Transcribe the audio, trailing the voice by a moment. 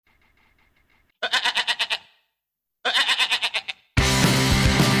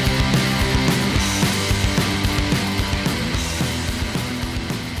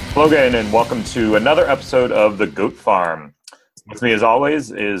Hello again, and welcome to another episode of The Goat Farm. With me, as always,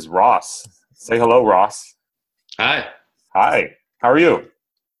 is Ross. Say hello, Ross. Hi. Hi. How are you?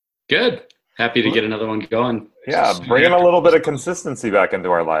 Good. Happy to get another one going. Yeah, bringing a little bit of consistency back into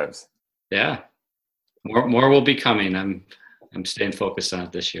our lives. Yeah. More will be coming. I'm staying focused on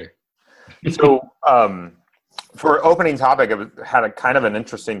it this year. So, for opening topic, I had a kind of an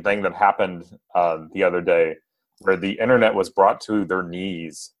interesting thing that happened the other day where the internet was brought to their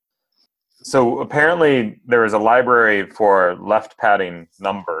knees. So apparently there is a library for left padding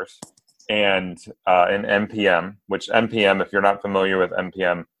numbers and in NPM, which NPM, if you're not familiar with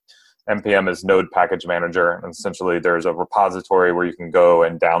NPM is Node Package Manager. And essentially there's a repository where you can go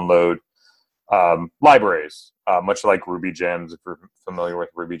and download libraries, much like Ruby gems, if you're familiar with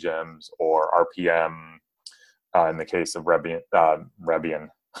Ruby gems, or RPM in the case of Rebian.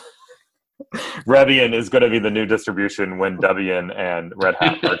 Rebian is going to be the new distribution when Debian and Red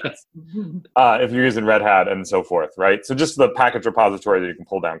Hat merges. If you're using Red Hat and so forth, right? So just the package repository that you can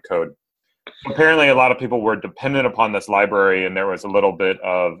pull down code. Apparently, a lot of people were dependent upon this library, and there was a little bit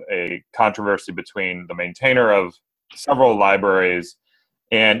of a controversy between the maintainer of several libraries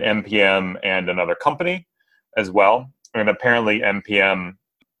and NPM and another company as well. And apparently, NPM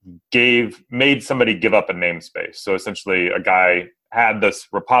made somebody give up a namespace. So essentially, a guy had this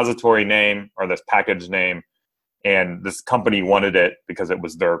repository name or this package name, and this company wanted it because it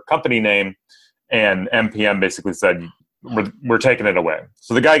was their company name, and NPM basically said, we're taking it away.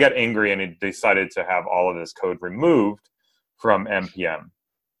 So the guy got angry and he decided to have all of this code removed from NPM.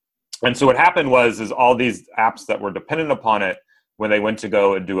 And so what happened was all these apps that were dependent upon it, when they went to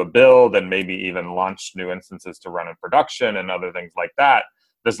go and do a build and maybe even launch new instances to run in production and other things like that,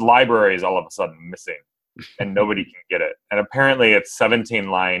 this library is all of a sudden missing. And nobody can get it. And apparently it's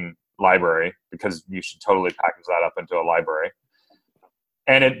 17-line library, because you should totally package that up into a library.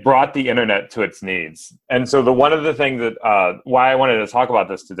 And it brought the internet to its knees. And so one of the things that why I wanted to talk about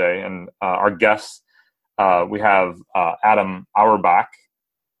this today, and our guests, we have Adam Auerbach,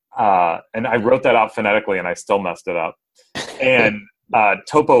 and I wrote that out phonetically and I still messed it up, and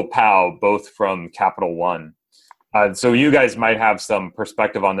Topo Pao, both from Capital One. So you guys might have some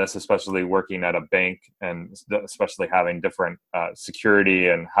perspective on this, especially working at a bank and especially having different security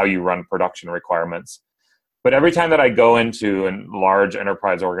and how you run production requirements. But every time that I go into a large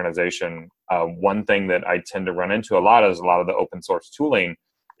enterprise organization, one thing that I tend to run into a lot is a lot of the open source tooling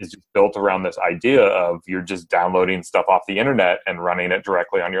is just built around this idea of you're just downloading stuff off the internet and running it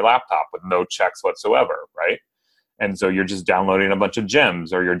directly on your laptop with no checks whatsoever, right? And so you're just downloading a bunch of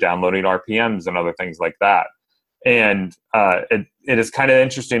gems, or you're downloading RPMs and other things like that. And it is kind of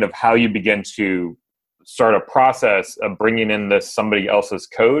interesting of how you begin to start a process of bringing in somebody else's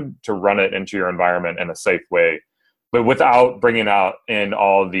code to run it into your environment in a safe way, but without bringing out in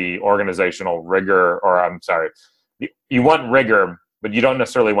all the organizational rigor, or I'm sorry, you want rigor, but you don't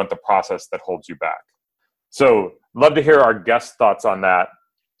necessarily want the process that holds you back. So love to hear our guest thoughts on that.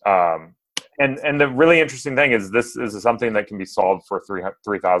 And the really interesting thing is this is something that can be solved for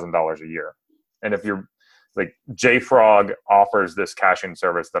 $3,000 a year. And if you're like, JFrog offers this caching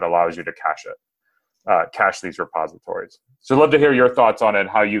service that allows you to cache these repositories. So I'd love to hear your thoughts on it,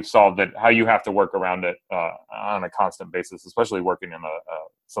 how you've solved it, how you have to work around it on a constant basis, especially working in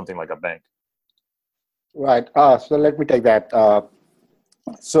something like a bank. Right. So let me take that.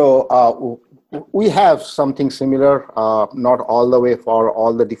 We have something similar, not all the way for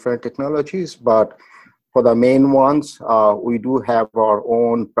all the different technologies, but for the main ones, we do have our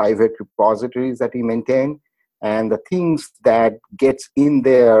own private repositories that we maintain, and the things that gets in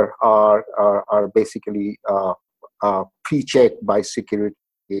there are basically pre-checked by security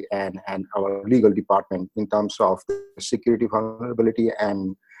and our legal department in terms of the security vulnerability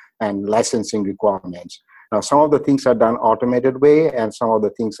and licensing requirements. Now, some of the things are done automated way, and some of the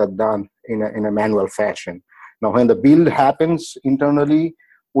things are done in a manual fashion. Now, when the build happens internally,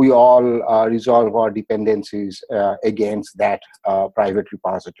 we all resolve our dependencies against that private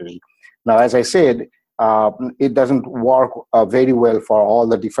repository. Now, as I said, it doesn't work very well for all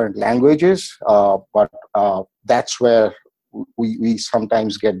the different languages, but that's where we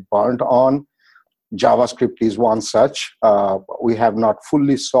sometimes get burnt on. JavaScript is one such. We have not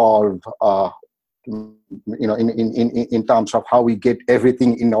fully solved, in terms of how we get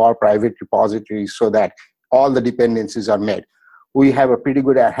everything in our private repository so that all the dependencies are met. We have a pretty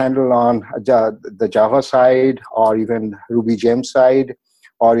good handle on the Java side, or even Ruby gem side,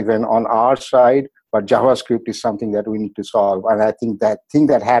 or even on our side, but JavaScript is something that we need to solve. And I think that thing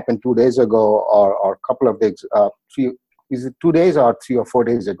that happened 2 days ago, or a couple of days, is it 2 days or 3 or 4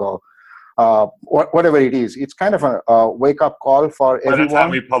 days ago, whatever it is. It's kind of a wake-up call for By everyone. the time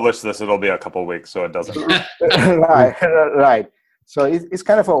we publish this, it'll be a couple weeks, so it doesn't matter. Right. So it's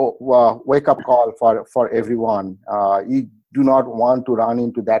kind of a wake-up call for everyone. You do not want to run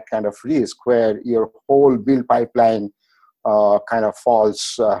into that kind of risk where your whole build pipeline kind of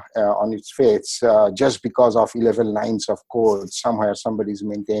falls on its face just because of 11 lines of code somewhere somebody's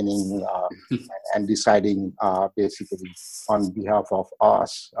maintaining and deciding basically on behalf of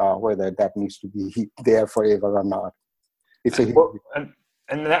us whether that needs to be there forever or not. It's a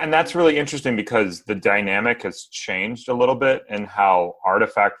and that's really interesting because the dynamic has changed a little bit in how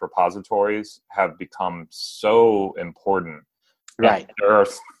artifact repositories have become so important. Right. And there are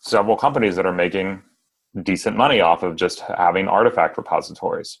several companies that are making decent money off of just having artifact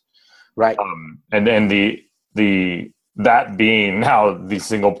repositories, right? And that being now the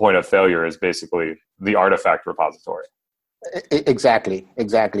single point of failure is basically the artifact repository. Exactly,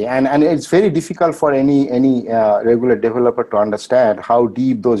 and it's very difficult for any regular developer to understand how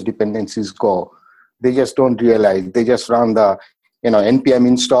deep those dependencies go. They just don't realize. They just run the npm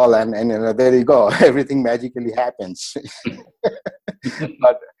install and there you go. Everything magically happens.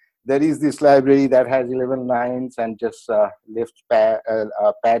 But there is this library that has 11 lines and just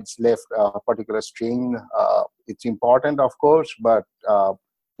pads left a particular string. It's important, of course, but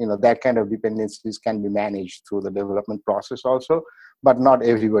that kind of dependencies can be managed through the development process also. But not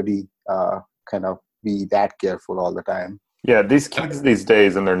everybody kind of be that careful all the time. Yeah, these kids these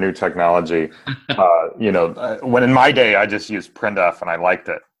days and their new technology, when in my day I just used printf and I liked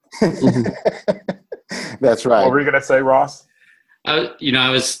it. That's right. What were you going to say, Ross? I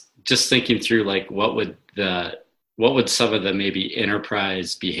was just thinking through like what would some of the maybe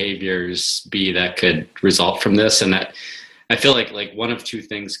enterprise behaviors be that could result from this, and I feel like one of two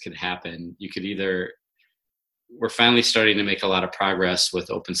things could happen. You could either, we're finally starting to make a lot of progress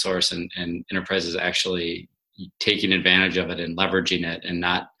with open source and enterprises actually taking advantage of it and leveraging it and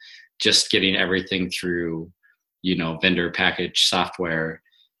not just getting everything through vendor package software.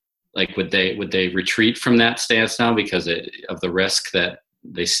 Like would they retreat from that stance now because of the risk that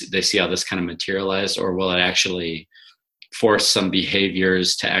they see how this kind of materialized, or will it actually force some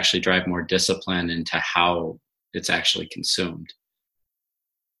behaviors to actually drive more discipline into how it's actually consumed?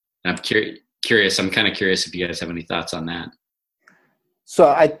 And I'm curious. I'm kind of curious if you guys have any thoughts on that. So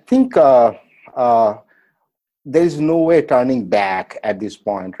I think there is no way turning back at this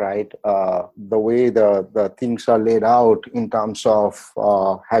point, right? The way the things are laid out in terms of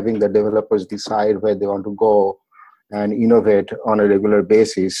having the developers decide where they want to go and innovate on a regular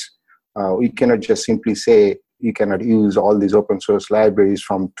basis. We cannot just simply say, you cannot use all these open source libraries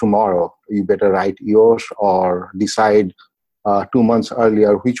from tomorrow. You better write yours or decide 2 months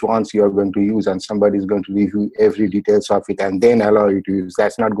earlier which ones you are going to use, and somebody is going to review every details of it and then allow you to use.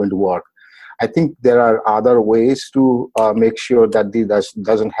 That's not going to work. I think there are other ways to make sure that this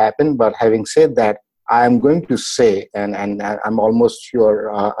doesn't happen. But having said that, I'm going to say, and I'm almost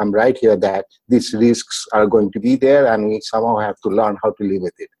sure I'm right here, that these risks are going to be there, and we somehow have to learn how to live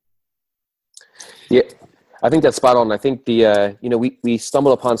with it. Yeah, I think that's spot on. I think we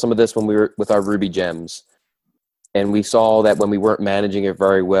stumbled upon some of this when we were with our Ruby gems, and we saw that when we weren't managing it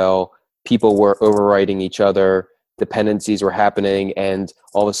very well, people were overwriting each other, dependencies were happening, and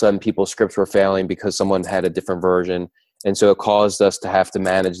all of a sudden people's scripts were failing because someone had a different version. And so it caused us to have to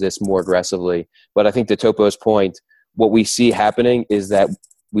manage this more aggressively. But I think to Topo's point, what we see happening is that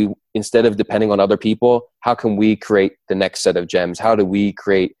we, instead of depending on other people, how can we create the next set of gems? How do we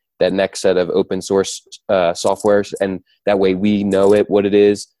create that next set of open source softwares? And that way we know what it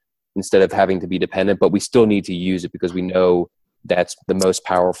is, instead of having to be dependent, but we still need to use it because we know that's the most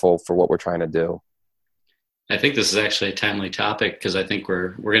powerful for what we're trying to do. I think this is actually a timely topic because I think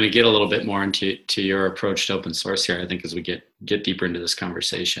we're going to get a little bit more into your approach to open source here, I think, as we get deeper into this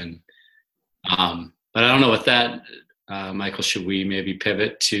conversation. But I don't know, with that, Michael, should we maybe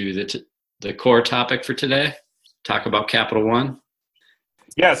pivot to the core topic for today? Talk about Capital One?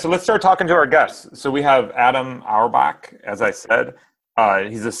 Yeah, so let's start talking to our guests. So we have Adam Auerbach, as I said.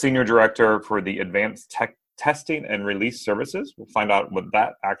 He's a senior director for the Advanced Testing and Release Services. We'll find out what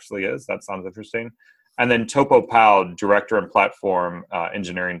that actually is. That sounds interesting. And then Topo Pal, Director and Platform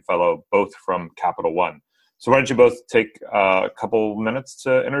Engineering Fellow, both from Capital One. So why don't you both take a couple minutes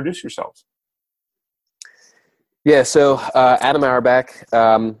to introduce yourselves? Yeah, so Adam Auerbach.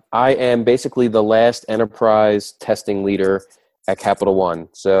 I am basically the last enterprise testing leader at Capital One.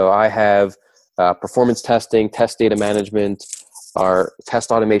 So I have performance testing, test data management, our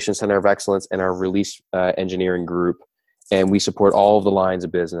test automation center of excellence, and our release engineering group. And we support all of the lines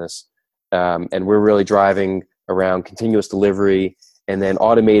of business. And we're really driving around continuous delivery and then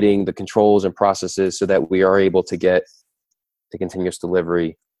automating the controls and processes so that we are able to get to continuous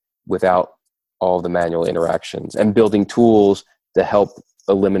delivery without all the manual interactions, and building tools to help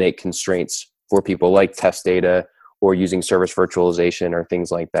eliminate constraints for people like test data or using service virtualization or things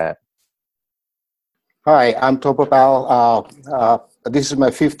like that. Hi, I'm Topopal. This is my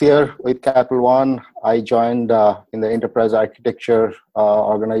 5th year with Capital One. I joined in the enterprise architecture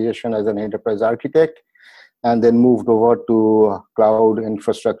organization as an enterprise architect, and then moved over to cloud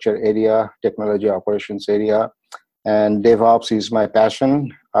infrastructure area, technology operations area. And DevOps is my passion,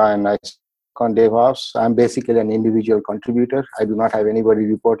 and I work on DevOps. I'm basically an individual contributor. I do not have anybody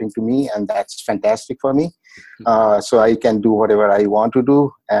reporting to me, and that's fantastic for me. So I can do whatever I want to do,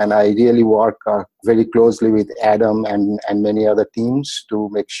 and I really work very closely with Adam and many other teams to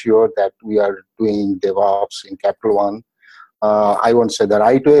make sure that we are doing DevOps in Capital One. I won't say the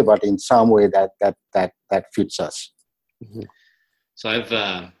right way, but in some way that fits us. Mm-hmm. So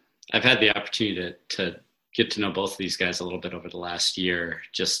I've had the opportunity to get to know both of these guys a little bit over the last year,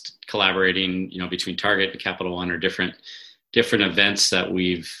 just collaborating, between Target and Capital One, or different events that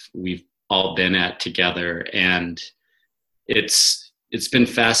we've all been at together. And it's been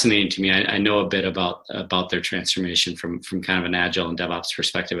fascinating to me. I know a bit about their transformation from kind of an agile and DevOps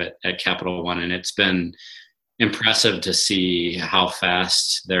perspective at Capital One. And it's been impressive to see how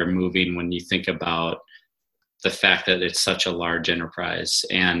fast they're moving when you think about the fact that it's such a large enterprise.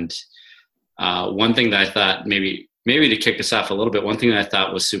 And one thing that I thought maybe to kick us off a little bit, one thing that I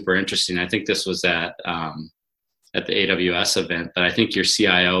thought was super interesting, I think this was at the AWS event, but I think your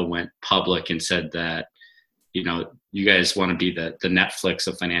CIO went public and said that, you guys want to be the Netflix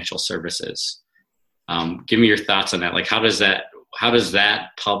of financial services. Give me your thoughts on that. Like, how does that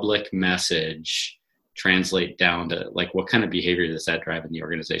public message translate down to, like, what kind of behavior does that drive in the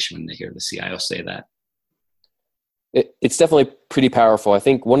organization when they hear the CIO say that? It's definitely pretty powerful. I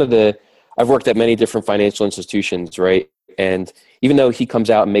think I've worked at many different financial institutions, right? And even though he comes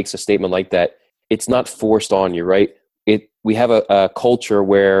out and makes a statement like that, it's not forced on you, right? We have a culture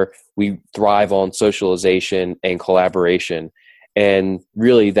where we thrive on socialization and collaboration. And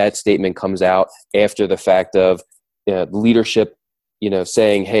really that statement comes out after the fact of leadership,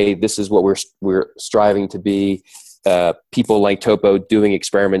 saying, hey, this is what we're striving to be. People like Topo doing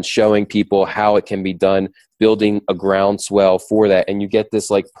experiments, showing people how it can be done, building a groundswell for that. And you get this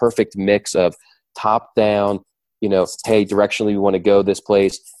like perfect mix of top down, hey, directionally we want to go this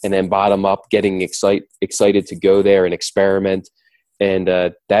place, and then bottom up, getting excited to go there and experiment. And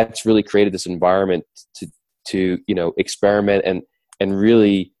that's really created this environment to experiment and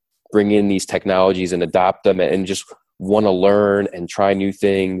really bring in these technologies and adopt them and just want to learn and try new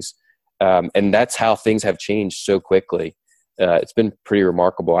things. And that's how things have changed so quickly. It's been pretty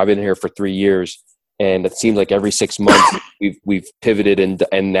remarkable. I've been here for 3 years, and it seems like every 6 months we've pivoted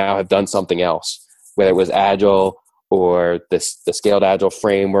and now have done something else, whether it was Agile or the Scaled Agile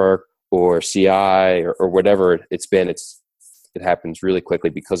framework or CI or whatever it's been. It happens really quickly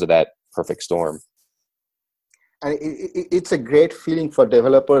because of that perfect storm. And it's a great feeling for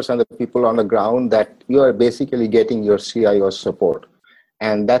developers and the people on the ground that you are basically getting your CIO support.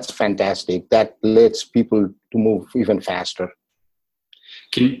 And that's fantastic. That lets people to move even faster.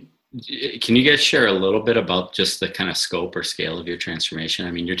 Can you guys share a little bit about just the kind of scope or scale of your transformation?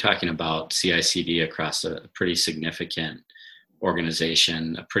 I mean, you're talking about CI/CD across a pretty significant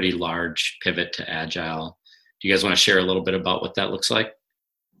organization, a pretty large pivot to Agile. Do you guys want to share a little bit about what that looks like?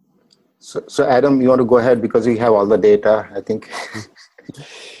 So Adam, you want to go ahead because you have all the data, I think.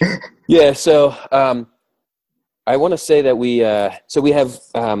 Yeah. So I want to say that we have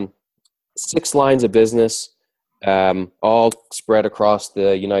 6 lines of business, all spread across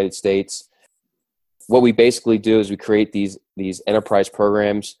the United States. What we basically do is we create these enterprise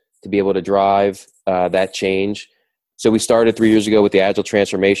programs to be able to drive that change. So we started 3 years ago with the Agile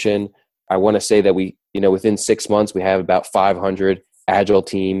transformation. I want to say that we, within 6 months, we have about 500 Agile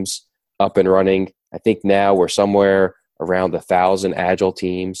teams up and running. I think now we're somewhere around 1,000 Agile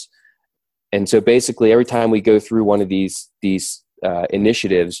teams. And so basically every time we go through one of these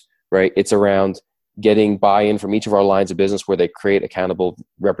initiatives, right, it's around getting buy-in from each of our lines of business where they create accountable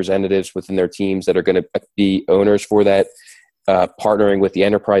representatives within their teams that are going to be owners for that, partnering with the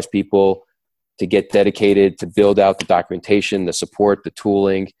enterprise people to get dedicated, to build out the documentation, the support, the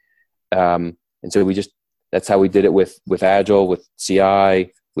tooling. And so that's how we did it with Agile, with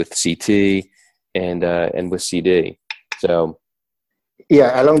CI, with CT, and with CD. So,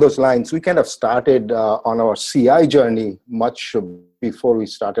 yeah, along those lines, we kind of started on our CI journey much before we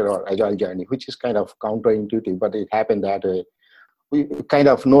started our Agile journey, which is kind of counterintuitive, but it happened that way. We kind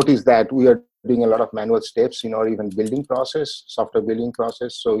of noticed that we are doing a lot of manual steps in our even building process, software building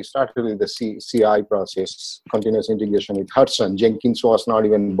process. So we started with the CI process, continuous integration with Hudson. Jenkins was not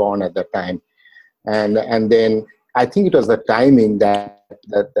even born at that time. And then I think it was the timing that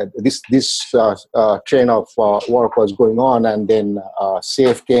this train of work was going on, and then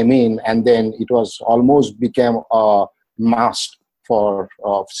SAFe came in, and then it was almost became a must for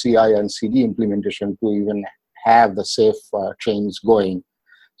CI and CD implementation to even have the SAFe trains going.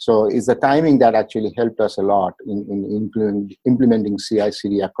 So it's the timing that actually helped us a lot in implementing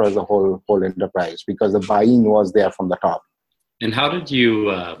CI/CD across the whole enterprise, because the buy-in was there from the top. And how did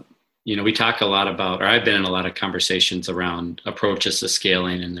you? We talk a lot about, or I've been in a lot of conversations around approaches to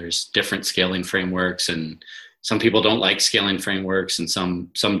scaling, and there's different scaling frameworks, and some people don't like scaling frameworks, and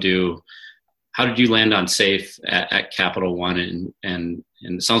some do. How did you land on SAFe at Capital One, and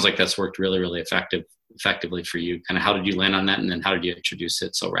it sounds like that's worked really, really effectively for you. Kind of how did you land on that, and then how did you introduce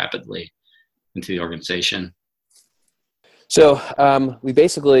it so rapidly into the organization? So we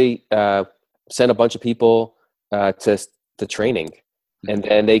basically sent a bunch of people to training. And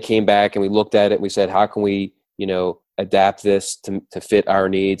then they came back and we looked at it and we said, how can we, adapt this to fit our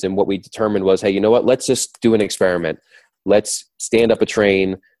needs? And what we determined was, hey, you know what, let's just do an experiment. Let's stand up a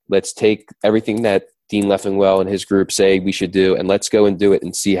train. Let's take everything that Dean Leffingwell and his group say we should do, and let's go and do it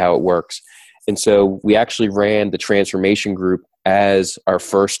and see how it works. And so we actually ran the transformation group as our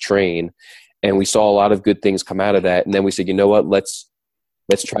first train, and we saw a lot of good things come out of that. And then we said, you know what, let's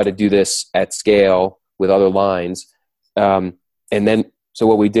try to do this at scale with other lines. And then, so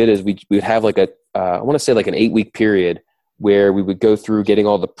what we did is we would have like I want to say like an 8-week period where we would go through getting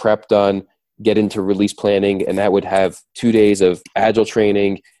all the prep done, get into release planning, and that would have 2 days of agile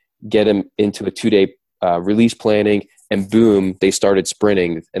training, get them into a 2-day release planning, and boom, they started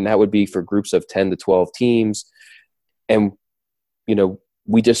sprinting. And that would be for groups of 10 to 12 teams. And,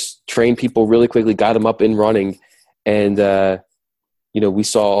 we just trained people really quickly, got them up and running. And, we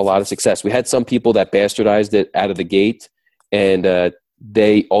saw a lot of success. We had some people that bastardized it out of the gate, and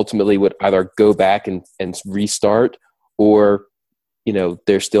they ultimately would either go back and restart, or,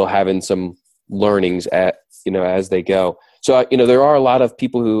 they're still having some learnings as they go. So, there are a lot of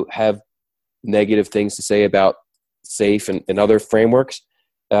people who have negative things to say about SAFe and other frameworks.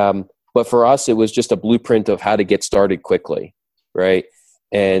 But for us, it was just a blueprint of how to get started quickly, right?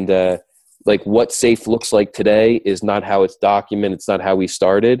 And like what SAFe looks like today is not how it's documented. It's not how we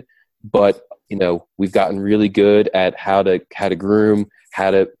started, but we've gotten really good at how to groom,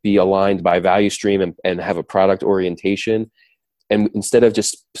 how to be aligned by value stream and have a product orientation. And instead of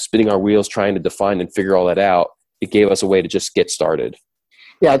just spinning our wheels trying to define and figure all that out, it gave us a way to just get started.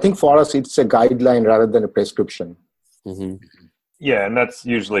 Yeah, I think for us, it's a guideline rather than a prescription. Mm-hmm. Yeah, and that's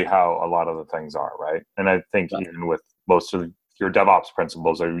usually how a lot of the things are, right? And I think even with most of your DevOps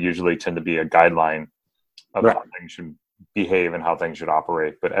principles, they usually tend to be a guideline of how things should behave and how things should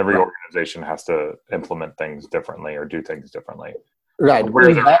operate. But every organization has to implement things differently or do things differently. Right.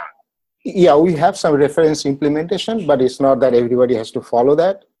 We have some reference implementation, but it's not that everybody has to follow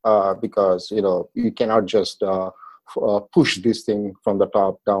that because, you cannot just push this thing from the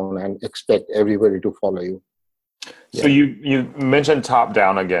top down and expect everybody to follow you. So you mentioned top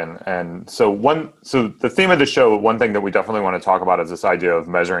down again, and so the theme of the show, one thing that we definitely want to talk about is this idea of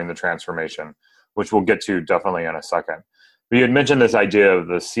measuring the transformation, which we'll get to definitely in a second. But you had mentioned this idea of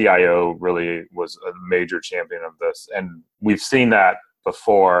the CIO really was a major champion of this, and we've seen that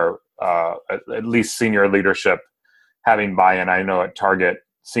before, at least senior leadership having buy-in. I know at Target,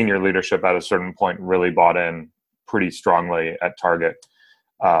 senior leadership at a certain point really bought in pretty strongly at Target.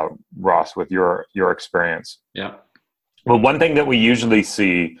 Ross, with your experience. Yeah. Well, one thing that we usually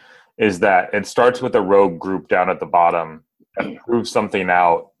see is that it starts with a rogue group down at the bottom that proves something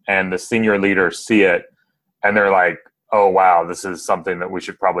out, and the senior leaders see it, and they're like, oh, wow, this is something that we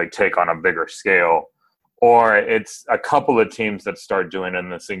should probably take on a bigger scale. Or it's a couple of teams that start doing it,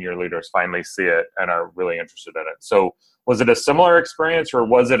 and the senior leaders finally see it and are really interested in it. So was it a similar experience, or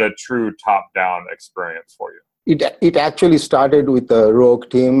was it a true top-down experience for you? It actually started with the rogue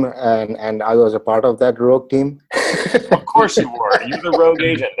team, and I was a part of that rogue team. Of course you were. You're the rogue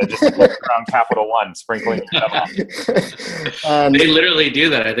agent that just floats around Capital One, sprinkling DevOps. They literally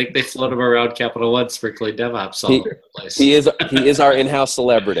do that. I think they float them around Capital One, sprinkling DevOps all over the place. He is our in-house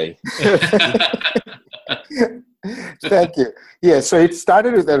celebrity. Thank you. Yeah, so it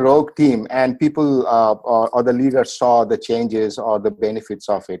started with a rogue team, and people or the leaders saw the changes or the benefits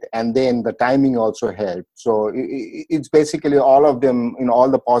of it, and then the timing also helped. So it's basically all of them, all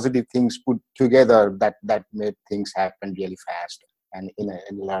the positive things put together that made things happen really fast and in a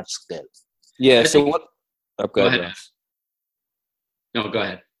large scale. Yeah. So what? Oh, go ahead. No, go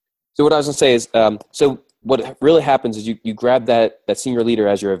ahead. So what I was going to say is, so what really happens is you grab that senior leader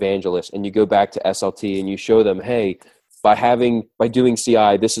as your evangelist, and you go back to SLT and you show them, hey, by doing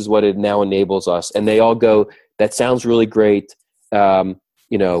CI, this is what it now enables us. And they all go, that sounds really great, but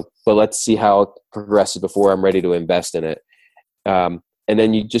let's see how it progresses before I'm ready to invest in it. And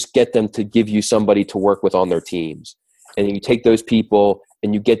then you just get them to give you somebody to work with on their teams. And you take those people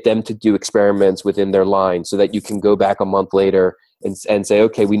and you get them to do experiments within their line so that you can go back a month later and say,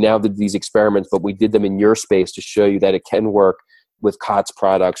 okay, we now did these experiments, but we did them in your space to show you that it can work with COTS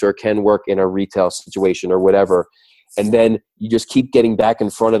products, or it can work in a retail situation or whatever. And then you just keep getting back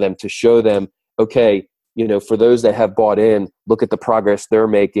in front of them to show them, okay, for those that have bought in, look at the progress they're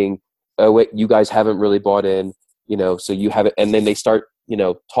making. Oh, wait, you guys haven't really bought in, so you haven't. And then they start,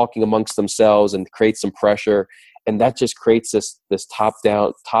 talking amongst themselves and create some pressure. And that just creates this top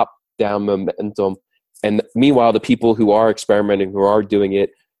down momentum. And meanwhile, the people who are experimenting, who are doing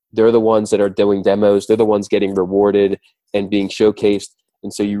it, they're the ones that are doing demos. They're the ones getting rewarded and being showcased.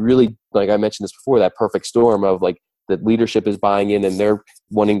 And so you really, like I mentioned this before, that perfect storm of like the leadership is buying in and they're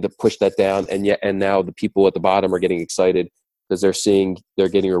wanting to push that down. And now the people at the bottom are getting excited because they're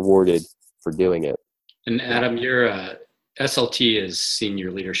getting rewarded for doing it. And Adam, your SLT is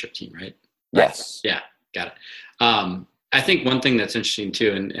senior leadership team, right? Yes. Yeah, got it. I think one thing that's interesting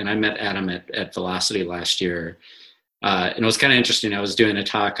too, and I met Adam at Velocity last year, and it was kind of interesting. I was doing a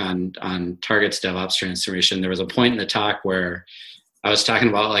talk on Target's DevOps transformation. There was a point in the talk where I was talking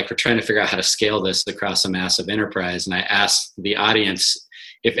about like we're trying to figure out how to scale this across a massive enterprise, and I asked the audience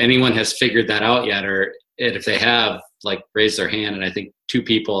if anyone has figured that out yet, or if they have, like raise their hand. And I think 2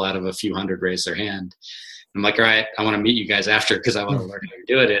 people out of a few hundred raised their hand. I'm like, all right, I want to meet you guys after because I want to learn how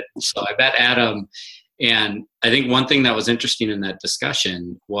you're doing it. So I met Adam. And I think one thing that was interesting in that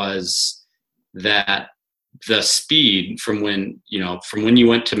discussion was that the speed from when you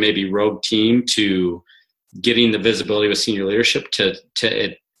went to maybe rogue team to getting the visibility with senior leadership to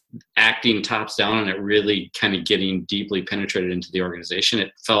it acting tops down and it really kind of getting deeply penetrated into the organization.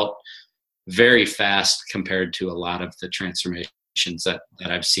 It felt very fast compared to a lot of the transformations that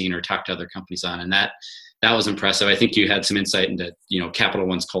I've seen or talked to other companies on. And that was impressive. I think you had some insight into, Capital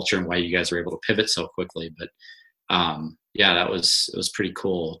One's culture and why you guys were able to pivot so quickly. But it was pretty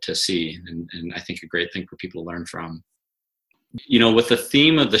cool to see. And I think a great thing for people to learn from. With the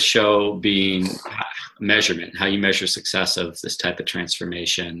theme of the show being measurement, how you measure success of this type of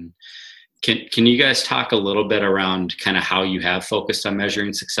transformation, can you guys talk a little bit around kind of how you have focused on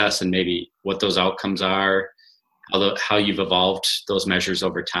measuring success and maybe what those outcomes are, how you've evolved those measures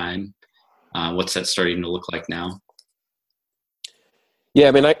over time? What's that starting to look like now? Yeah,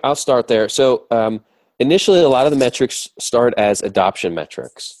 I mean, I'll start there. So initially, a lot of the metrics start as adoption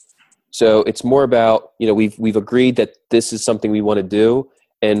metrics. So it's more about, we've agreed that this is something we want to do,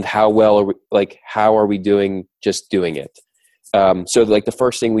 and how are we doing just doing it? So like the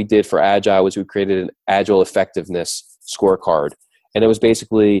first thing we did for Agile was we created an Agile effectiveness scorecard, and it was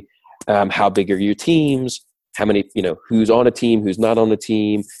basically how big are your teams, how many, who's on a team, who's not on a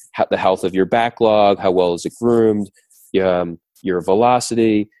team, the health of your backlog, how well is it groomed, your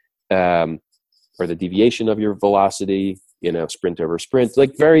velocity, or the deviation of your velocity, sprint over sprint,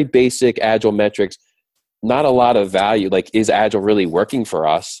 like very basic Agile metrics. Not a lot of value, like is Agile really working for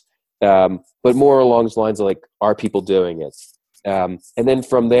us? But more along the lines of like, are people doing it? And then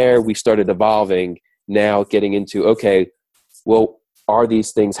from there, we started evolving, now getting into, okay, well, are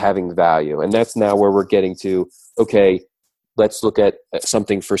these things having value? And that's now where we're getting to, okay, let's look at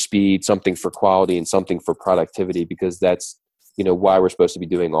something for speed, something for quality, and something for productivity, because that's, why we're supposed to be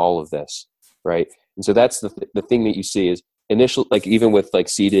doing all of this, right? And so that's the thing that you see is initial, like even with like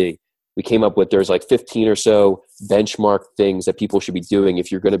CD, we came up with, there's like 15 or so benchmark things that people should be doing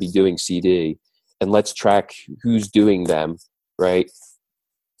if you're going to be doing CD, and let's track who's doing them, right?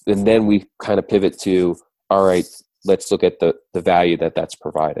 And then we kind of pivot to, all right, let's look at the value that's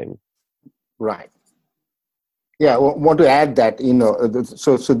providing. Right. Yeah, I want to add that,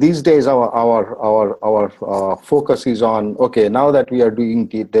 so these days our focus is on, okay, now that we are doing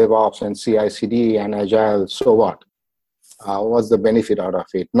the DevOps and CI/CD and Agile, so what? What's the benefit out of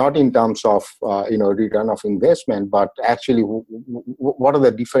it? Not in terms of, return of investment, but actually what are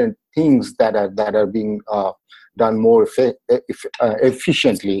the different things that are being done more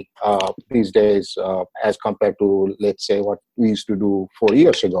efficiently these days as compared to, let's say, what we used to do 4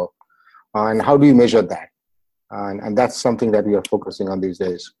 years ago? And how do you measure that? And that's something that we are focusing on these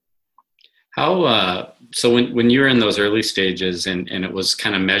days. How so when you were in those early stages and it was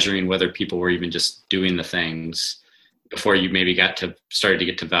kind of measuring whether people were even just doing the things before you maybe started to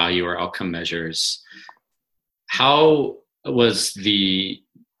get to value or outcome measures, how was the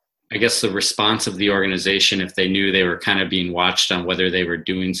I guess, the response of the organization, if they knew they were kind of being watched on whether they were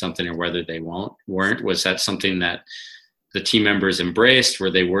doing something or whether they weren't? Was that something that the team members embraced? Were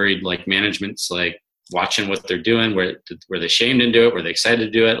they worried, like management's like watching what they're doing? Were they shamed into it? Were they excited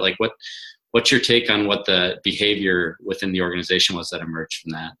to do it? Like what's your take on what the behavior within the organization was that emerged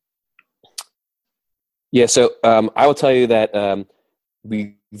from that? Yeah, so I will tell you that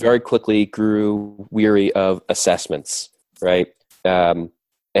we very quickly grew weary of assessments, right?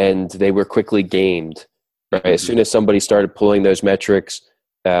 And they were quickly gamed, right? As soon as somebody started pulling those metrics,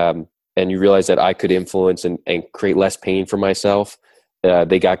 and you realize that I could influence and create less pain for myself,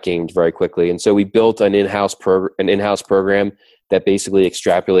 they got gamed very quickly. And so we built an in-house program that basically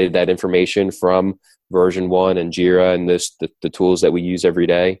extrapolated that information from version 1 and Jira and the tools that we use every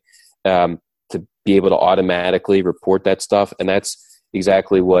day, to be able to automatically report that stuff. And that's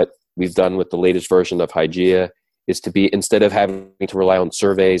exactly what we've done with the latest version of Hygieia, is to be, instead of having to rely on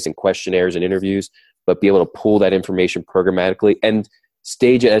surveys and questionnaires and interviews, but be able to pull that information programmatically and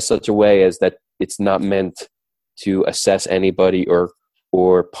stage it as such a way as that it's not meant to assess anybody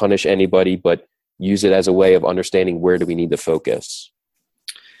or punish anybody, but use it as a way of understanding where do we need to focus.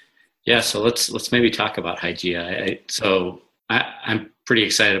 Yeah, so let's maybe talk about Hygieia. I'm pretty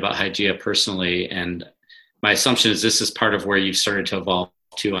excited about Hygieia personally, and my assumption is this is part of where you've started to evolve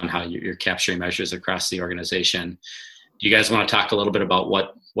too on how you're capturing measures across the organization. Do you guys want to talk a little bit about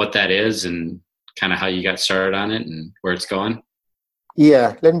what that is and kind of how you got started on it and where it's going?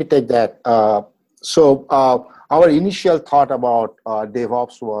 Yeah, let me take that. So our initial thought about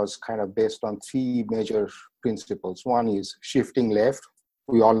DevOps was kind of based on 3 major principles. One is shifting left.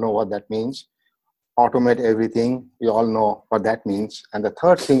 We all know what that means. Automate everything. We all know what that means. And the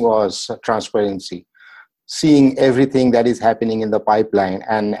third thing was transparency. Seeing everything that is happening in the pipeline.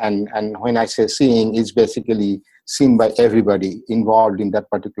 And when I say seeing, it's basically seen by everybody involved in that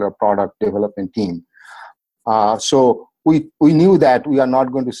particular product development team. So we knew that we are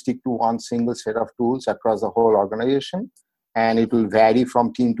not going to stick to one single set of tools across the whole organization. And it will vary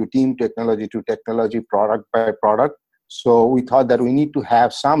from team to team, technology to technology, product by product. So we thought that we need to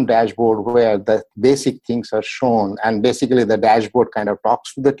have some dashboard where the basic things are shown, and basically the dashboard kind of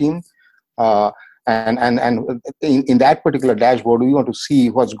talks to the team. And in that particular dashboard, we want to see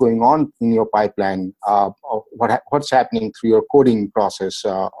what's going on in your pipeline, what's happening through your coding process,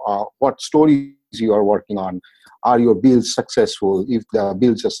 what stories you are working on. Are your builds successful? If the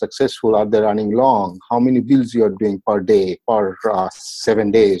builds are successful, are they running long? How many builds you are doing per day, per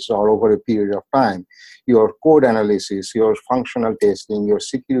 7 days, or over a period of time? Your code analysis, your functional testing, your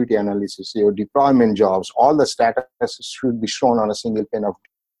security analysis, your deployment jobs, all the status should be shown on a single pane of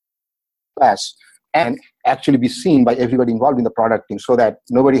glass and actually be seen by everybody involved in the product team, so that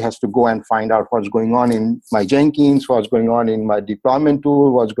nobody has to go and find out what's going on in my Jenkins, what's going on in my deployment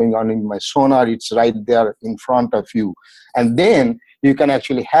tool, what's going on in my Sonar. It's right there in front of you. And then you can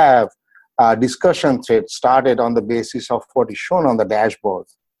actually have a discussion thread started on the basis of what is shown on the dashboard.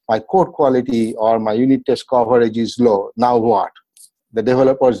 My code quality or my unit test coverage is low. Now what? The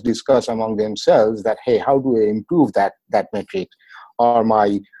developers discuss among themselves that, hey, how do I improve that metric? Or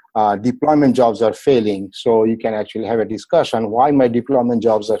my deployment jobs are failing. So you can actually have a discussion why my deployment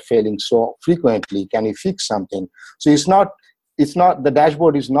jobs are failing so frequently. Can you fix something? So it's not the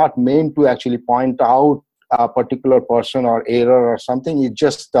dashboard is not meant to actually point out a particular person or error or something. It's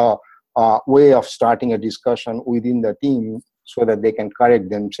just a way of starting a discussion within the team so that they can correct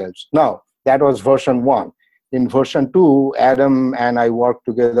themselves. Now, that was version 1. In version 2, Adam and I worked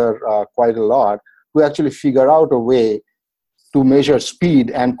together quite a lot to actually figure out a way to measure speed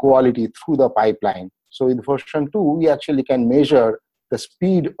and quality through the pipeline. So in version 2, we actually can measure the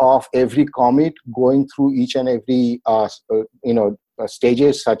speed of every commit going through each and every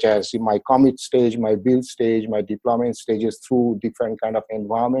stages, such as my commit stage, my build stage, my deployment stages through different kind of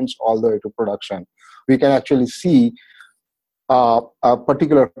environments all the way to production. We can actually see a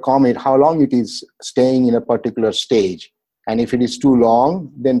particular commit, how long it is staying in a particular stage. And if it is too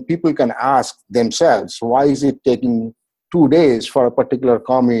long, then people can ask themselves, why is it taking 2 days for a particular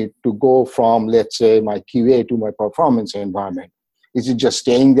commit to go from, let's say, my QA to my performance environment? Is it just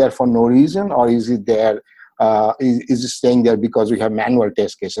staying there for no reason, or is it there? Is it staying there because we have manual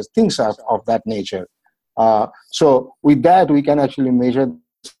test cases? Things of that nature. So with that, we can actually measure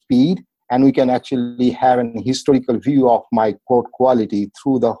speed, and we can actually have an historical view of my code quality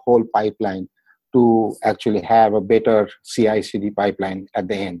through the whole pipeline to actually have a better CI/CD pipeline at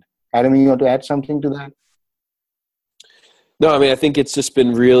the end. Adam, you want to add something to that? No, I mean, I think it's just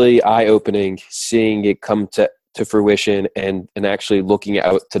been really eye-opening seeing it come to fruition and actually looking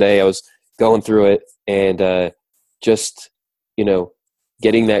out today. I was going through it and just,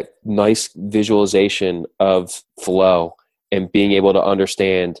 getting that nice visualization of flow and being able to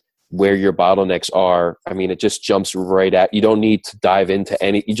understand where your bottlenecks are. I mean, it just jumps right at, you don't need to dive into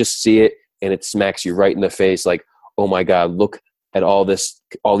any, you just see it and it smacks you right in the face. Like, oh my God, look at all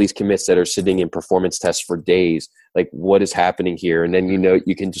these commits that are sitting in performance tests for days. Like, what is happening here? And then,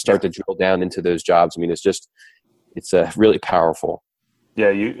 you can just start to drill down into those jobs. I mean, it's really powerful. Yeah.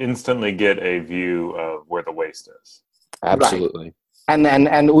 You instantly get a view of where the waste is. Absolutely. Right. And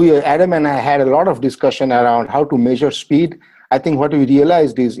Adam and I had a lot of discussion around how to measure speed. I think what we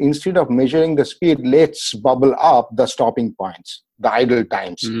realized is instead of measuring the speed, let's bubble up the stopping points, the idle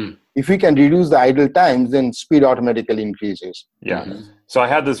times. Mm-hmm. If we can reduce the idle times, then speed automatically increases. Yeah. Mm-hmm. So I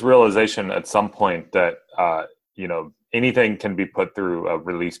had this realization at some point that, anything can be put through a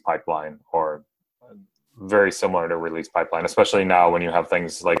release pipeline or very similar to release pipeline, especially now when you have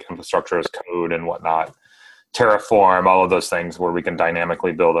things like infrastructure as code and whatnot, Terraform, all of those things where we can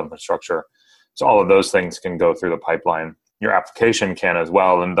dynamically build infrastructure. So all of those things can go through the pipeline. Your application can as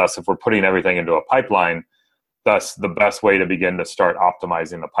well. And thus, if we're putting everything into a pipeline, thus the best way to begin to start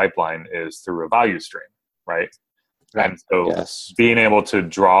optimizing the pipeline is through a value stream, right? And so being able to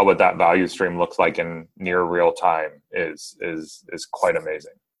draw what that value stream looks like in near real time is quite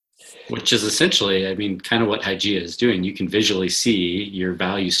amazing. Which is essentially, I mean, kind of what Hygia is doing. You can visually see your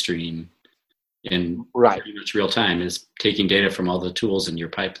value stream in pretty much real time, is taking data from all the tools in your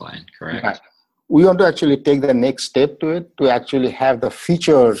pipeline, correct? Right. We want to actually take the next step to it, to actually have the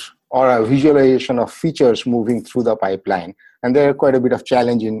features or a visualization of features moving through the pipeline. And there are quite a bit of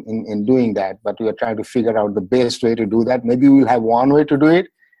challenge in doing that, but we are trying to figure out the best way to do that. Maybe we'll have one way to do it,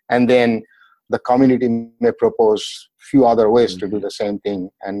 and then the community may propose a few other ways to do the same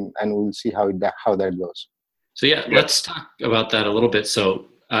thing, and we'll see how that goes. So let's talk about that a little bit. So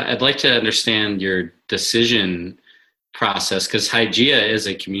I'd like to understand your decision process, because Hygia is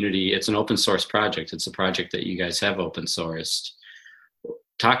a community, it's an open source project. It's a project that you guys have open sourced.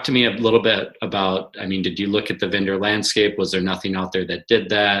 Talk to me a little bit about, I mean, did you look at the vendor landscape? Was there nothing out there that did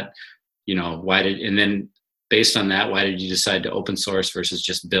that? And then based on that, why did you decide to open source versus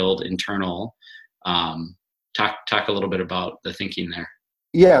just build internal? Talk a little bit about the thinking there.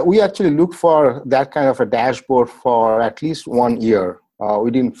 Yeah, we actually looked for that kind of a dashboard for at least 1 year.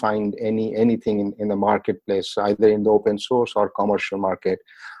 We didn't find anything in the marketplace, either in the open source or commercial market.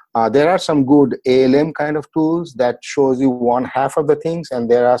 There are some good ALM kind of tools that shows you one half of the things, and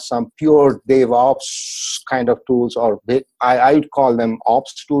there are some pure DevOps kind of tools, or I would call them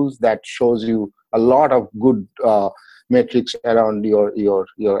ops tools, that shows you a lot of good metrics around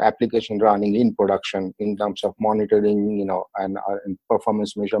your application running in production in terms of monitoring, and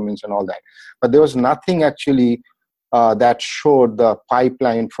performance measurements and all that. But there was nothing actually that showed the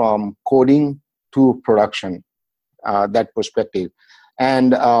pipeline from coding to production, that perspective.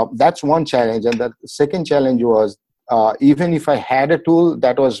 And that's one challenge. And the second challenge was, even if I had a tool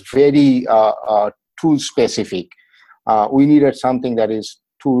that was very tool specific, we needed something that is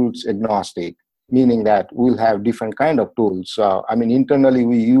tools agnostic, meaning that we'll have different kind of tools. Internally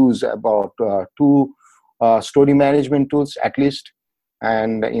we use about 2 story management tools at least,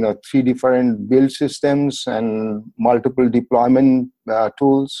 and 3 different build systems and multiple deployment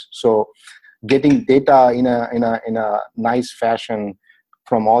tools. So getting data in a nice fashion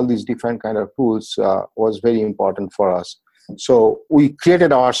from all these different kind of tools was very important for us. So we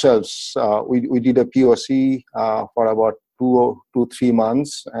created ourselves. We did a POC for about 2 to 3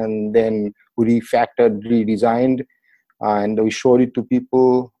 months, and then we refactored, redesigned, and we showed it to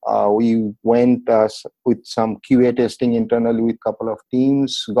people. We went with some QA testing internally with a couple of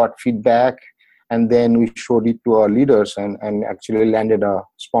teams, got feedback, and then we showed it to our leaders and actually landed a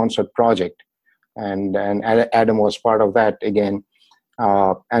sponsored project. And Adam was part of that again.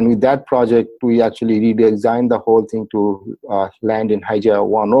 And with that project, we actually redesigned the whole thing to land in Hygia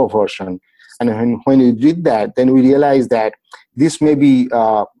 1.0 version. And when we did that, then we realized that this may be,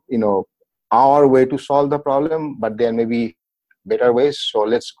 our way to solve the problem, but there may be better ways. So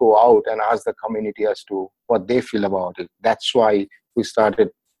let's go out and ask the community as to what they feel about it. That's why we started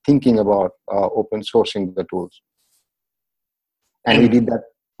thinking about open sourcing the tools. And we did that.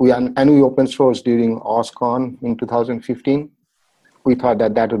 We open sourced during OSCON in 2015. We thought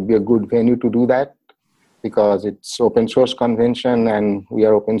that would be a good venue to do that, because it's open source convention and we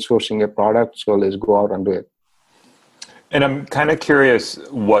are open sourcing a product. So let's go out and do it. And I'm kind of curious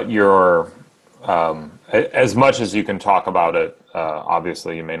what your, as much as you can talk about it,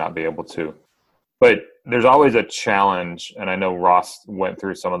 obviously you may not be able to, but there's always a challenge. And I know Ross went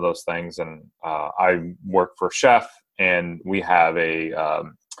through some of those things, and I work for Chef, and we have a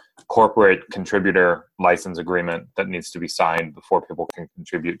corporate contributor license agreement that needs to be signed before people can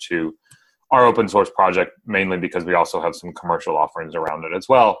contribute to our open source project, mainly because we also have some commercial offerings around it as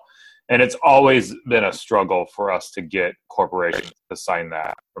well. And it's always been a struggle for us to get corporations to sign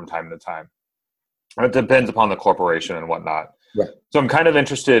that from time to time. It depends upon the corporation and whatnot. Right. So I'm kind of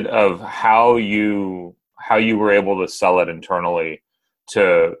interested of how you were able to sell it internally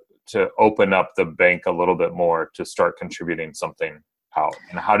to open up the bank a little bit more to start contributing something out.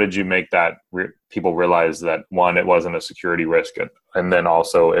 And how did you make that people realize that, one, it wasn't a security risk, and then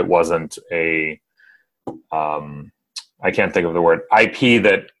also it wasn't a I can't think of the word, IP,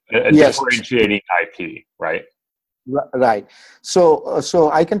 that Yes. differentiating IP, right? Right. So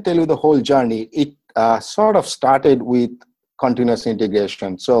I can tell you the whole journey. It sort of started with continuous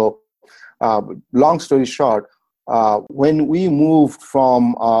integration. So long story short, when we moved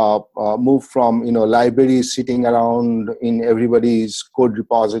from libraries sitting around in everybody's code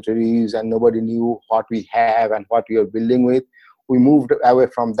repositories and nobody knew what we have and what we are building with, we moved away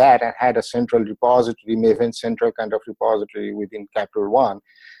from that and had a central repository, Maven central kind of repository within Capital One,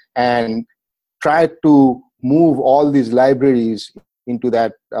 and tried to move all these libraries into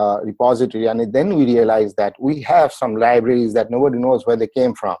that repository. And then we realized that we have some libraries that nobody knows where they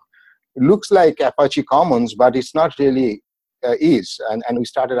came from. It looks like Apache Commons, but it's not really is. And we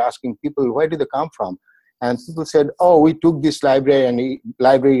started asking people, where did they come from? And people said, oh, we took this library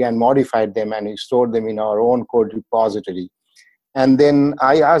and modified them and we stored them in our own code repository. And then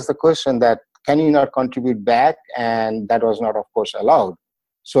I asked the question that, can you not contribute back? And that was not, of course, allowed.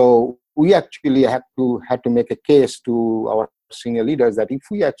 So we actually had to make a case to our senior leaders that if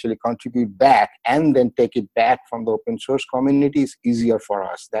we actually contribute back and then take it back from the open source community, it's easier for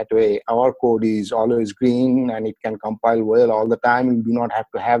us. That way, our code is always green and it can compile well all the time. We do not have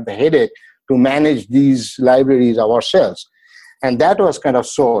to have the headache to manage these libraries ourselves. And that was kind of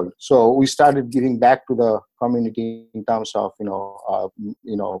sold. So we started giving back to the community in terms of,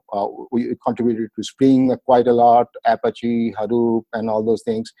 we contributed to Spring quite a lot, Apache, Hadoop, and all those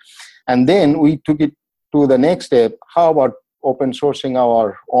things. And then we took it to the next step. How about open sourcing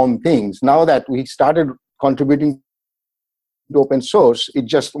our own things? Now that we started contributing to open source, it's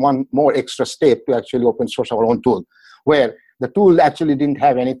just one more extra step to actually open source our own tool, where the tool actually didn't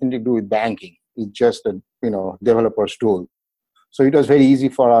have anything to do with banking. It's just a developer's tool. So it was very easy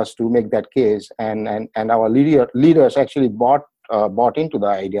for us to make that case, and our leaders actually bought into the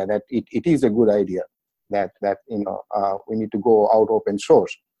idea that it is a good idea that we need to go out open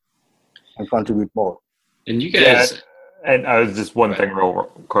source and contribute more. And you guys, and just one thing real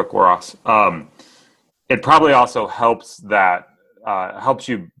quick, Ross. It probably also helps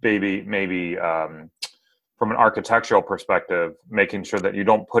you maybe from an architectural perspective, making sure that you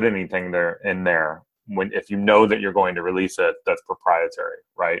don't put anything in there if you know that you're going to release it that's proprietary,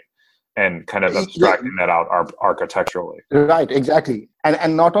 right? And kind of abstracting that out architecturally. Right, exactly.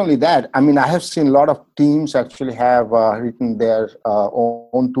 And not only that, I mean, I have seen a lot of teams actually have written their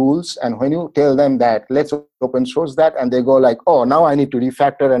own tools. And when you tell them that, let's open source that, and they go like, oh, now I need to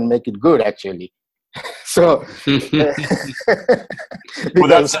refactor and make it good, actually. So, well,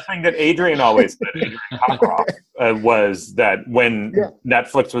 that's the thing that Adrian always said. Adrian Cockcroft, was that when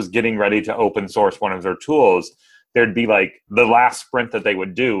Netflix was getting ready to open source one of their tools, there'd be like the last sprint that they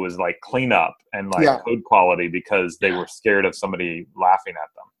would do was like clean up and code quality because they were scared of somebody laughing at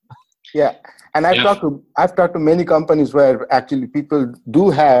them. Yeah, and I've talked to many companies where actually people do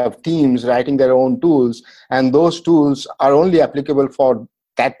have teams writing their own tools, and those tools are only applicable for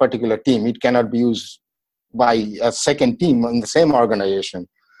that particular team. It cannot be used by a second team in the same organization.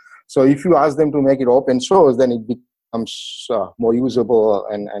 So if you ask them to make it open source, then it becomes more usable,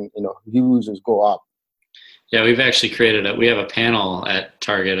 and reviews go up. Yeah, we've actually we have a panel at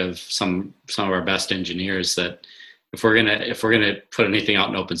Target of some of our best engineers that if we're gonna put anything out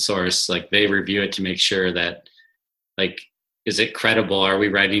in open source, like they review it to make sure that is it credible? Are we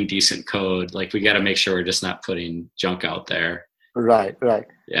writing decent code? Like we got to make sure we're just not putting junk out there. Right.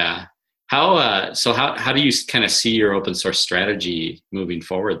 Yeah. How do you kind of see your open source strategy moving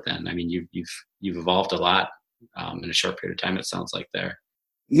forward then? I mean, you've evolved a lot in a short period of time, it sounds like there.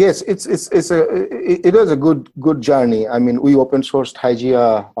 Yes, it was a good journey. I mean, we open sourced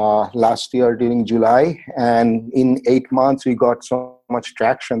Hygia last year during July, and in 8 months we got so much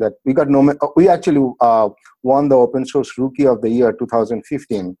traction that we actually won the Open Source Rookie of the Year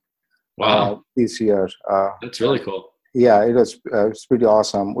 2015. Wow, this year. That's really cool. Yeah, it was pretty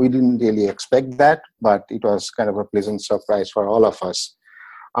awesome. We didn't really expect that, but it was kind of a pleasant surprise for all of us.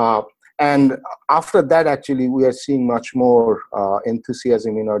 And after that, actually, we are seeing much more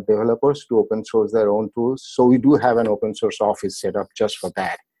enthusiasm in our developers to open source their own tools. So we do have an open source office set up just for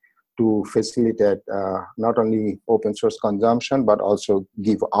that. to facilitate not only open source consumption, but also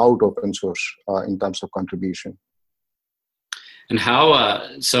give out open source in terms of contribution. And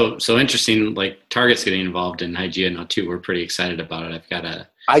how, so interesting, like Target's getting involved in Hygieia now too. We're pretty excited about it.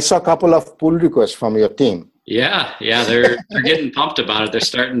 I saw a couple of pull requests from your team. Yeah, they're getting pumped about it. They're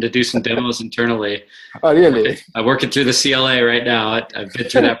starting to do some demos internally. Oh, really? I'm working through the CLA right now. I've been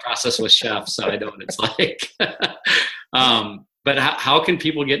through that process with Chef, so I know what it's like. But how can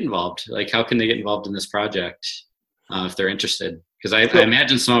people get involved? Like, how can they get involved in this project if they're interested? Because I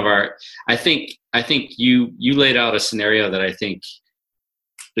imagine some of I think you laid out a scenario that I think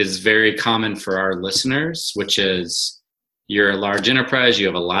is very common for our listeners, which is you're a large enterprise, you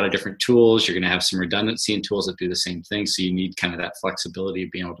have a lot of different tools, you're going to have some redundancy in tools that do the same thing, so you need kind of that flexibility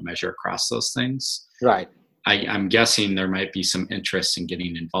of being able to measure across those things. Right. I'm guessing there might be some interest in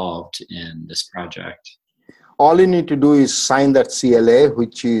getting involved in this project. All you need to do is sign that CLA,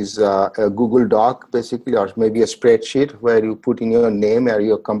 which is a Google Doc, basically, or maybe a spreadsheet where you put in your name or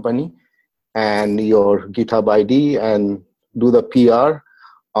your company and your GitHub ID and do the PR.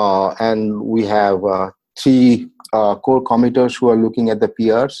 And we have 3 core committers who are looking at the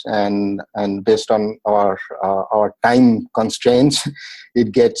PRs, and based on our time constraints,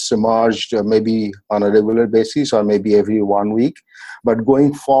 it gets merged maybe on a regular basis or maybe every 1 week. But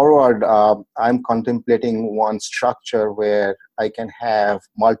going forward, I'm contemplating one structure where I can have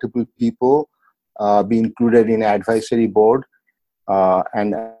multiple people be included in an advisory board,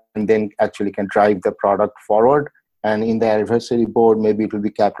 and then actually can drive the product forward. And in the advisory board, maybe it will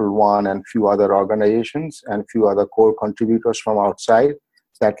be Capital One and a few other organizations and a few other core contributors from outside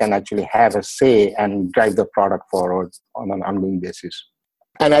that can actually have a say and drive the product forward on an ongoing basis.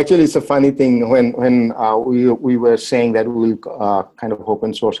 And actually, it's a funny thing, when we were saying that we'll kind of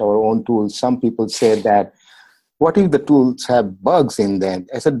open source our own tools, some people said that, what if the tools have bugs in them?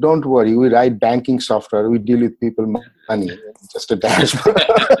 I said, don't worry, we write banking software, we deal with people money, just a dashboard.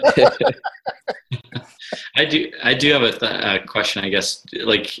 I do have a question, I guess.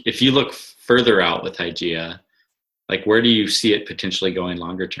 Like, if you look further out with Hygieia, like, where do you see it potentially going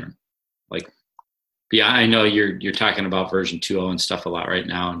longer term? Like, yeah, I know you're talking about version 2.0 and stuff a lot right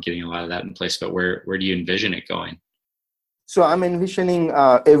now and getting a lot of that in place, but where do you envision it going? So I'm envisioning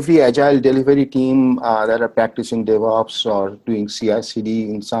every agile delivery team that are practicing DevOps or doing CI/CD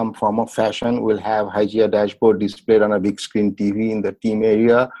in some form of fashion will have Hygieia dashboard displayed on a big screen TV in the team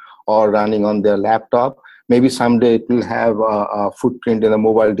area or running on their laptop. Maybe someday it will have a footprint in a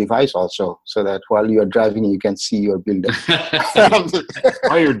mobile device also, so that while you are driving, you can see your building.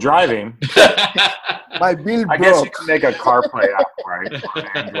 While you're driving, my build broke. I guess you can make a CarPlay app, right? Or an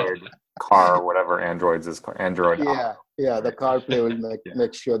Android car, or whatever Androids is called. Android. Yeah. The CarPlay will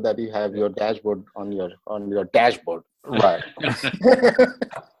make sure that you have your dashboard on your dashboard. Right.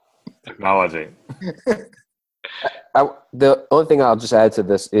 Technology. The only thing I'll just add to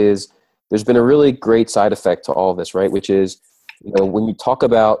this is there's been a really great side effect to all of this, right? Which is, when you talk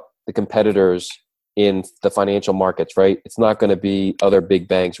about the competitors in the financial markets, right? It's not going to be other big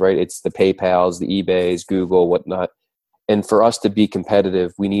banks, right? It's the PayPals, the eBays, Google, whatnot. And for us to be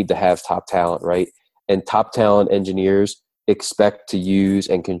competitive, we need to have top talent, right? And top talent engineers expect to use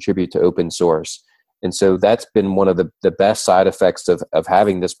and contribute to open source. And so that's been one of the best side effects of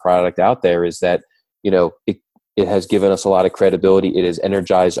having this product out there, is that, it has given us a lot of credibility. It has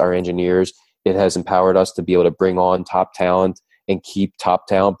energized our engineers. It has empowered us to be able to bring on top talent and keep top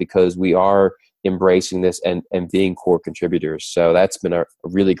talent, because we are embracing this and being core contributors. So that's been a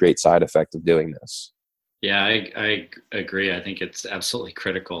really great side effect of doing this. Yeah, I agree. I think it's absolutely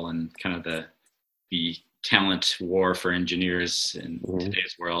critical in kind of the talent war for engineers in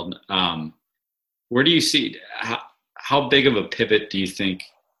today's world. Where do you see, how big of a pivot do you think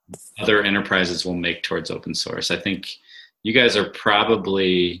other enterprises will make towards open source? I think you guys are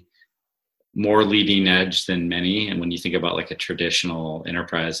probably more leading edge than many. And when you think about like a traditional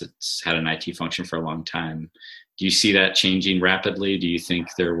enterprise that's had an IT function for a long time, do you see that changing rapidly? Do you think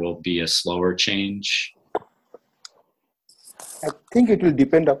there will be a slower change? I think it will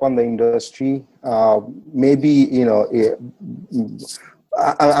depend upon the industry. Maybe,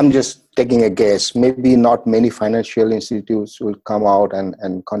 I'm just taking a guess. Maybe not many financial institutes will come out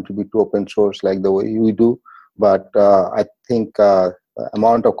and contribute to open source like the way we do. But I think the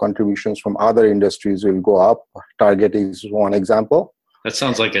amount of contributions from other industries will go up. Target is one example. That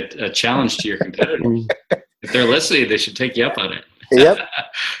sounds like a challenge to your competitors. If they're listening, they should take you up on it. Yep.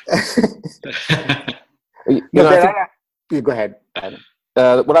 Go ahead. What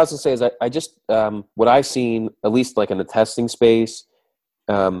I was going to say is I just, what I've seen, at least like in the testing space,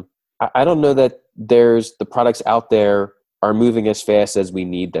 I don't know that there's the products out there are moving as fast as we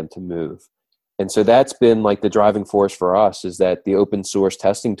need them to move. And so that's been like the driving force for us, is that the open source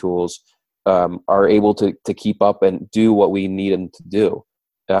testing tools are able to keep up and do what we need them to do.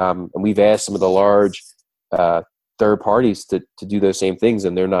 And we've asked some of the large third parties to do those same things,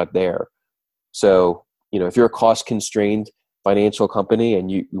 and they're not there. So, if you're a cost constrained financial company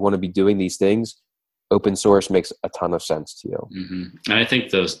and you want to be doing these things, open source makes a ton of sense to you. Mm-hmm. And I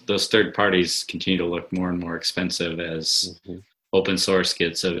think those third parties continue to look more and more expensive as open source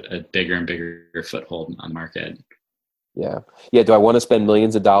gets a bigger and bigger foothold on the market. Yeah. Do I want to spend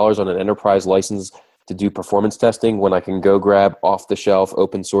millions of dollars on an enterprise license to do performance testing when I can go grab off the shelf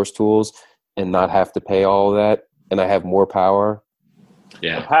open source tools and not have to pay all of that, and I have more power?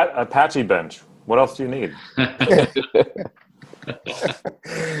 Yeah. Apache bench. What else do you need?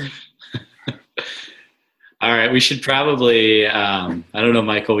 All right, we should probably, I don't know,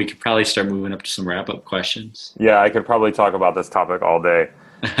 Michael, we could probably start moving up to some wrap-up questions. Yeah, I could probably talk about this topic all day.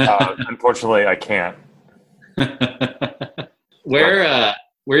 Unfortunately, I can't. Where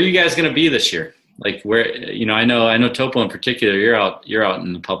are you guys going to be this year? Like where, I know Topo in particular, you're out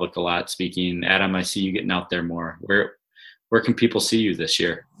in the public a lot speaking. Adam, I see you getting out there more. Where can people see you this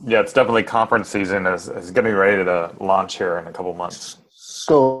year? Yeah, it's definitely conference season is getting ready to launch here in a couple months.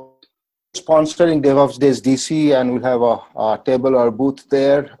 So sponsoring DevOps Days DC, and we'll have a table or booth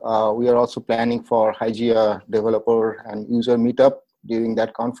there. We are also planning for Hygia developer and user meetup during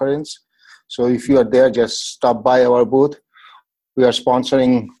that conference. So if you are there, just stop by our booth. We are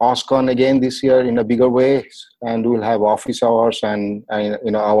sponsoring OSCON again this year in a bigger way, and we'll have office hours and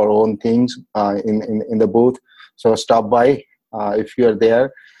our own things in the booth. So stop by if you are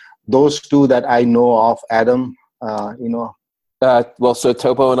there. Those two that I know of, Adam, so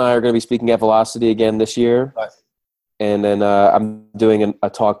Topo and I are going to be speaking at Velocity again this year. Right. And then I'm doing a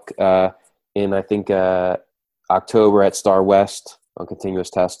talk in, I think, October at Star West on continuous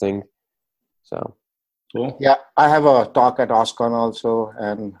testing. So cool. Yeah, I have a talk at OSCON also,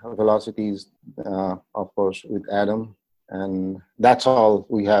 and Velocities, of course, with Adam. And that's all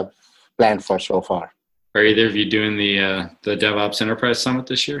we have planned for so far. Are either of you doing the DevOps Enterprise Summit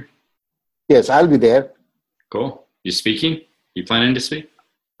this year? Yes, I'll be there. Cool. You speaking? You planning to speak?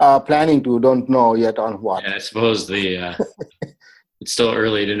 Planning to, don't know yet on what. Yeah, I suppose it's still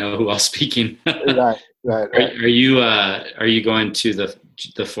early to know who else speaking. Right. Are you going to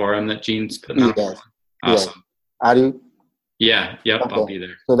the forum that Gene's putting on? Yes. Awesome. Yes. Are you? Yeah. Yep. Okay. I'll be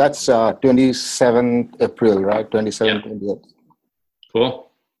there. So that's 27th April, right? 27th, 28th. Cool.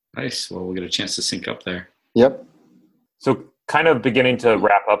 Nice. Well, we'll get a chance to sync up there. Yep. So kind of beginning to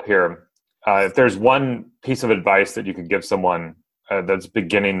wrap up here, if there's one piece of advice that you could give someone that's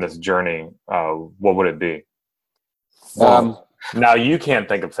beginning this journey, what would it be? Now you can't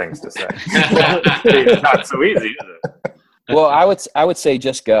think of things to say. It's not so easy, is it? Well, I would say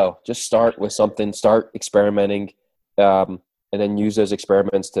just go. Just start with something. Start experimenting, and then use those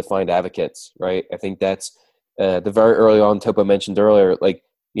experiments to find advocates, right? I think that's the very early on, Topo mentioned earlier,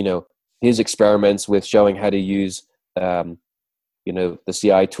 his experiments with showing how to use, the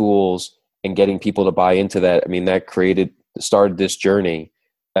CI tools and getting people to buy into that. I mean, that started this journey.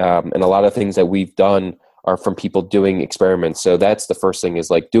 And a lot of things that we've done are from people doing experiments. So that's the first thing, is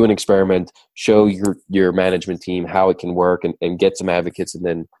like do an experiment, show your management team how it can work, and get some advocates, and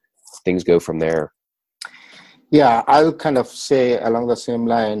then things go from there. Yeah, I'll kind of say along the same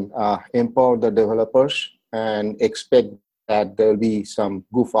line, empower the developers and expect that there'll be some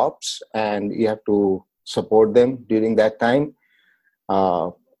goof ups, and you have to support them during that time.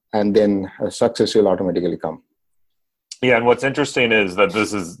 And then success will automatically come. Yeah, and what's interesting is that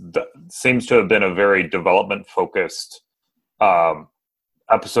this seems to have been a very development-focused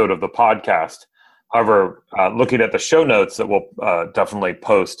episode of the podcast. However, looking at the show notes that we'll definitely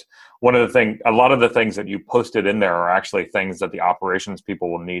post, a lot of the things that you posted in there are actually things that the operations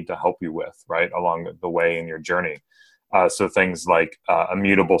people will need to help you with, right, along the way in your journey. So things like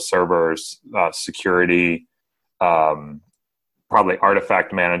immutable servers, security, probably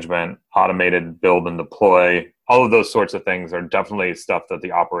artifact management, automated build and deploy. All of those sorts of things are definitely stuff that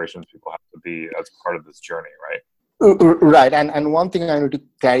the operations people have to be as part of this journey, right? Right. And one thing I need to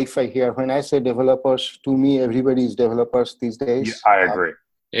clarify here, when I say developers, to me, everybody is developers these days. Yeah, I agree.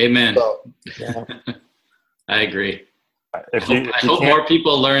 Amen. So, yeah. I agree. I hope more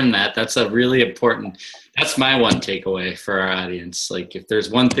people learn that. That's that's my one takeaway for our audience. Like, if there's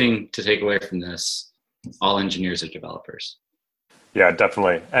one thing to take away from this, all engineers are developers. Yeah,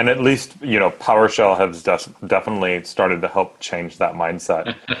 definitely. And at least, PowerShell has definitely started to help change that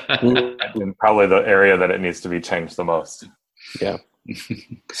mindset. And probably the area that it needs to be changed the most. Yeah.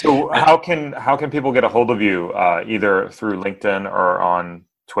 So how can people get a hold of you, either through LinkedIn or on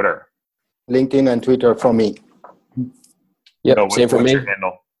Twitter? LinkedIn and Twitter for me. Yep, No, same for what's me. your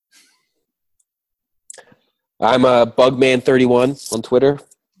handle? I'm Bugman31 on Twitter.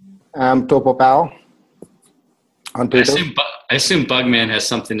 I'm TopoPal on Twitter. I assume Bugman has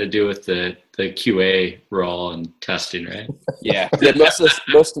something to do with the QA role and testing, right? Yeah.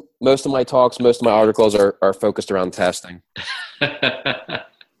 Most of my talks, most of my articles are focused around testing.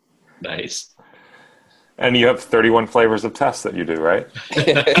 Nice. And you have 31 flavors of tests that you do, right?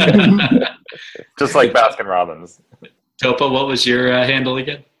 Just like Baskin Robbins. Topo, what was your handle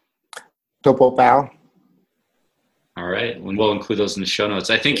again? TopoPal. All right, and we'll include those in the show notes.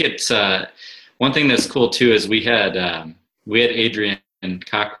 I think it's one thing that's cool too is we had Adrian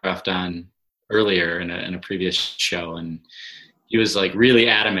Cockcroft on earlier in a previous show, and he was like really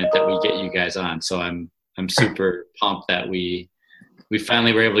adamant that we get you guys on. So I'm super pumped that we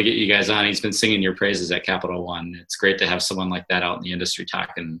finally were able to get you guys on. He's been singing your praises at Capital One. It's great to have someone like that out in the industry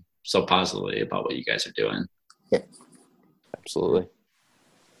talking so positively about what you guys are doing. Yeah, absolutely,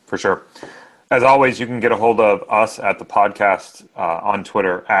 for sure. As always, you can get a hold of us at the podcast on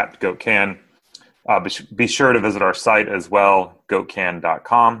Twitter at GoatCan. Be sure to visit our site as well,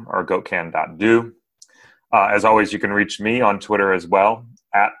 goatcan.com or goatcan.do. As always, you can reach me on Twitter as well,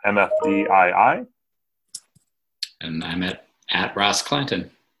 at MFDII. And I'm at Ross Clanton.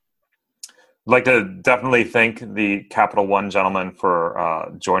 I'd like to definitely thank the Capital One gentlemen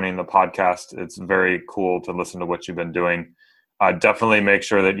for joining the podcast. It's very cool to listen to what you've been doing. Definitely make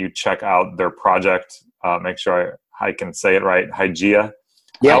sure that you check out their project. Make sure I can say it right. Hygeia.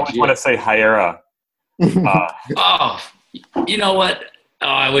 Yeah, I always want to say Hyera. You know what? Oh,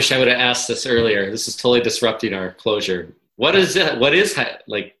 I wish I would have asked this earlier. This is totally disrupting our closure. What is it?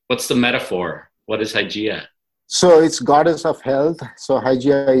 What's the metaphor? What is Hygeia? So it's goddess of health. So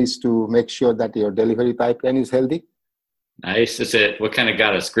Hygeia is to make sure that your delivery pipeline is healthy. Nice. Is it what kind of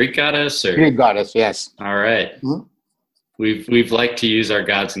goddess? Greek goddess or Greek goddess? Yes. All right. Mm-hmm. We've liked to use our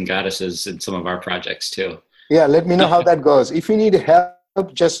gods and goddesses in some of our projects too. Yeah, let me know how that goes. If you need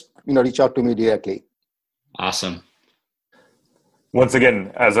help, just reach out to me directly. Awesome. Once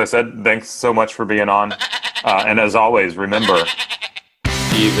again, as I said, thanks so much for being on. And as always, remember,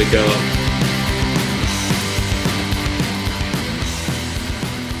 be the goat.